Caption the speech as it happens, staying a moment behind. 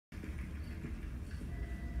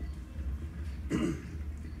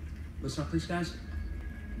Listen up, please, guys.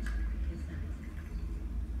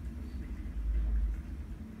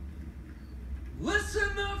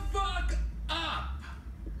 Listen the fuck up!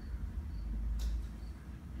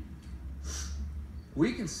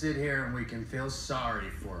 We can sit here and we can feel sorry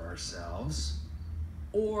for ourselves,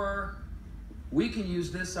 or we can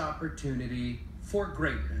use this opportunity for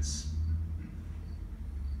greatness.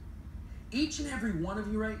 Each and every one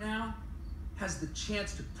of you right now has the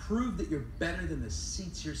chance to prove that you're better than the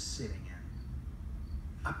seats you're sitting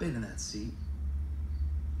in. I've been in that seat.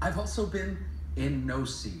 I've also been in no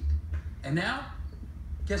seat. And now,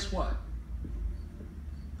 guess what?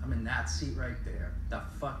 I'm in that seat right there, the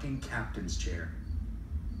fucking captain's chair.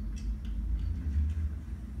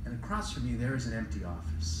 And across from you, there is an empty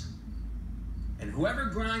office. And whoever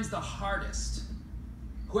grinds the hardest,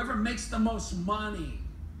 whoever makes the most money,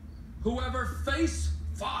 whoever face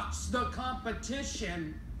fucks the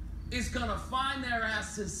competition is gonna find their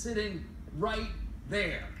asses sitting right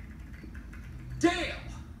there. Dale!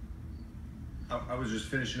 I was just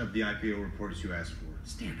finishing up the IPO reports you asked for.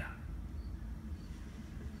 Stand up.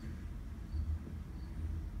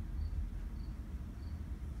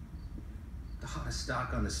 The hottest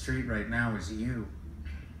stock on the street right now is you.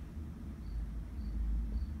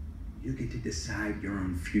 You get to decide your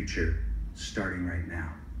own future starting right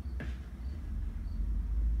now.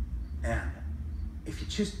 And if you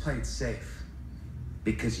just play it safe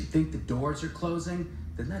because you think the doors are closing,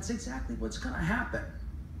 then that's exactly what's gonna happen.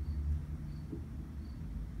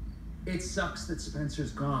 It sucks that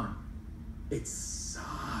Spencer's gone. It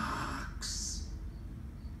sucks.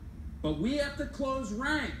 But we have to close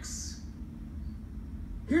ranks.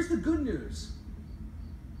 Here's the good news.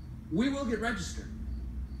 We will get registered.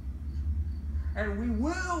 And we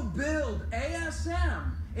will build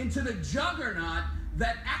ASM into the juggernaut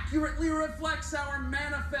that accurately reflects our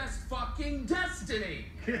manifest fucking destiny.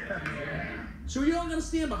 Yeah. So are you all gonna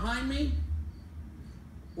stand behind me?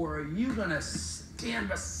 Or are you gonna stand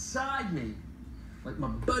beside me? Like my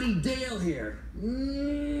buddy Dale here.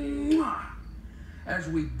 As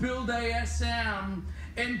we build ASM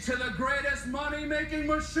into the greatest money-making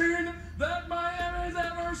machine that Miami's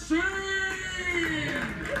ever seen!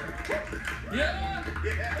 Yeah?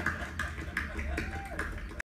 Yeah.